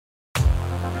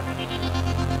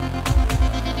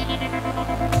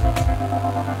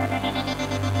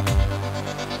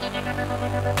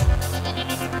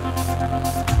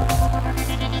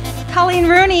Colleen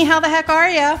Rooney, how the heck are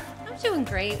you? I'm doing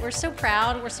great. We're so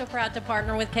proud. We're so proud to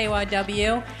partner with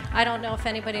KYW. I don't know if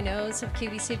anybody knows of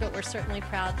QVC, but we're certainly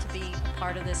proud to be a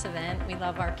part of this event. We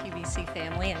love our QVC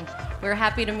family, and we're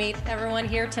happy to meet everyone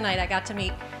here tonight. I got to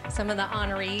meet some of the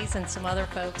honorees and some other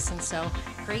folks, and so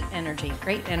great energy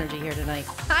here tonight.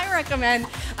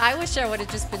 I wish I would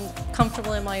have just been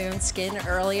comfortable in my own skin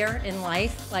earlier in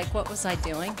life. Like, what was I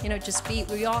doing? You know,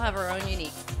 we all have our own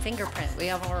unique fingerprint. We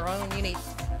have our own unique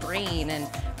brain and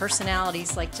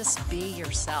personalities. Like, just be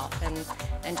yourself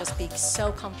and just be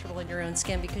so comfortable in your own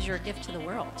skin, because you're a gift to the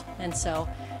world. And so,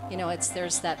 you know,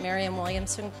 there's that Marianne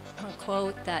Williamson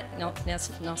quote that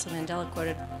Nelson Mandela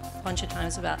quoted a bunch of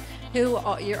times about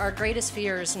our greatest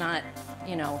fear is not,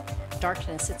 you know,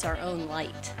 darkness, it's our own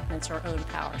light, and it's our own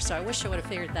power. So I wish I would have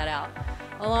figured that out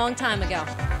a long time ago.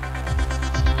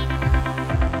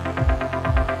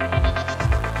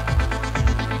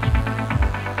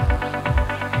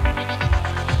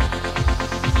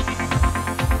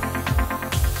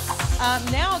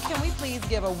 Now, can we please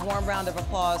give a warm round of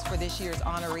applause for this year's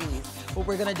honorees? What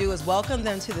we're going to do is welcome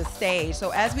them to the stage. So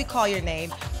as we call your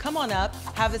name, come on up,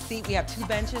 have a seat. We have 2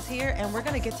 benches here, and we're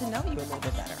going to get to know you a little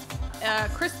bit better.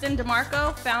 Kristen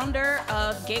DeMarco, founder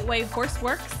of Gateway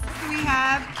Horseworks. We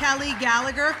have Kelly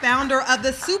Gallagher, founder of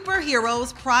the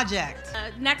Superheroes Project.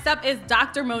 Next up is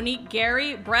Dr. Monique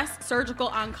Gary, breast surgical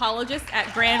oncologist at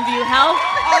Grandview Health.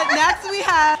 Next we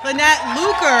have Lynette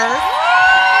Lucas.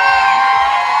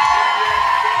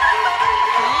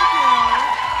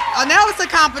 Oh, now it's a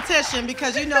competition,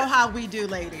 because you know how we do,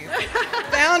 ladies.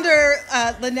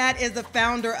 Lynette is the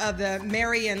founder of the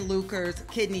Marian Lucas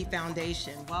Kidney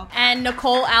Foundation. Welcome. And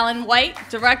Nicole Allen White,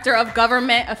 Director of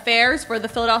Government Affairs for the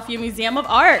Philadelphia Museum of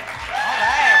Art. All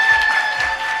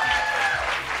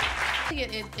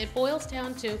right. It boils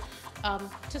down to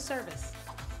service,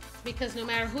 because no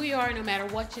matter who you are, no matter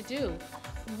what you do,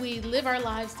 we live our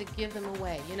lives to give them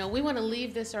away. You know, we want to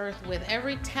leave this earth with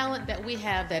every talent that we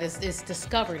have that is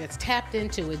discovered, it's tapped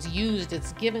into, it's used,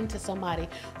 it's given to somebody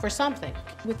for something.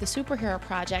 With the Superhero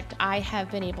Project, I have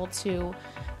been able to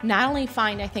not only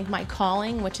find, I think, my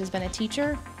calling, which has been a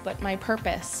teacher, but my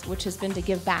purpose, which has been to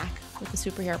give back with the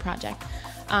Superhero Project.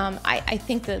 I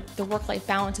think that the work-life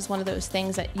balance is one of those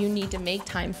things that you need to make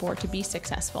time for to be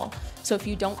successful. So if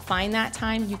you don't find that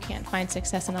time, you can't find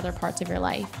success in other parts of your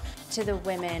life. To the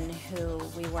women who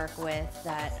we work with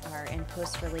that are in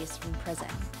post-release from prison,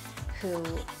 who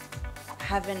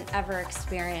haven't ever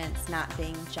experienced not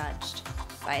being judged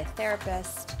by a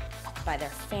therapist, by their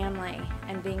family,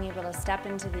 and being able to step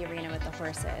into the arena with the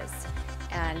horses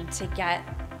and to get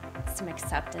some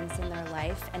acceptance in their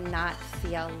life and not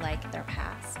feel like their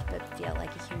past, but feel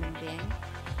like a human being.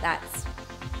 That's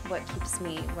what keeps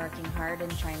me working hard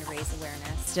and trying to raise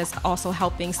awareness. Just also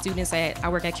helping students I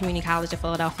work at Community College of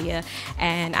Philadelphia,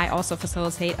 and I also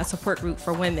facilitate a support group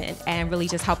for women, and really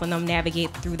just helping them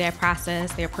navigate through their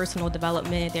process, their personal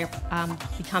development, their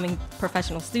becoming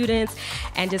professional students,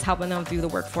 and just helping them through the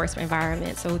workforce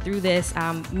environment. So through this,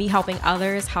 me helping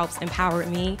others helps empower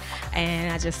me,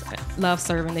 and I just love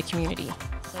serving the community.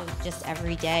 So just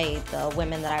every day, the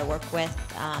women that I work with,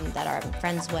 that I'm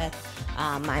friends with,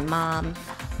 my mom,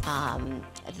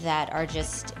 that are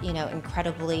just, you know,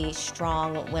 incredibly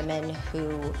strong women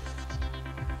who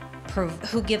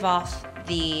give off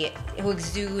who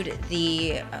exude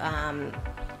the,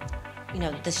 you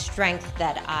know, the strength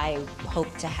that I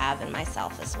hope to have in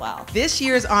myself as well. This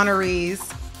year's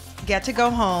honorees get to go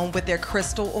home with their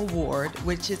Crystal Award,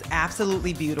 which is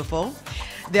absolutely beautiful.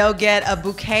 They'll get a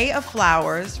bouquet of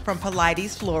flowers from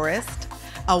Pilates Florist,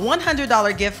 a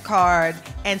 $100 gift card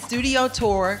and studio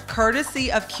tour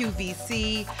courtesy of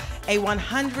QVC, a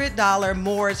 $100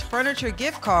 Moore's Furniture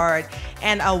gift card,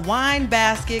 and a wine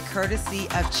basket courtesy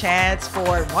of Chad's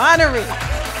Ford Winery.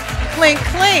 Clink,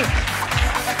 clink.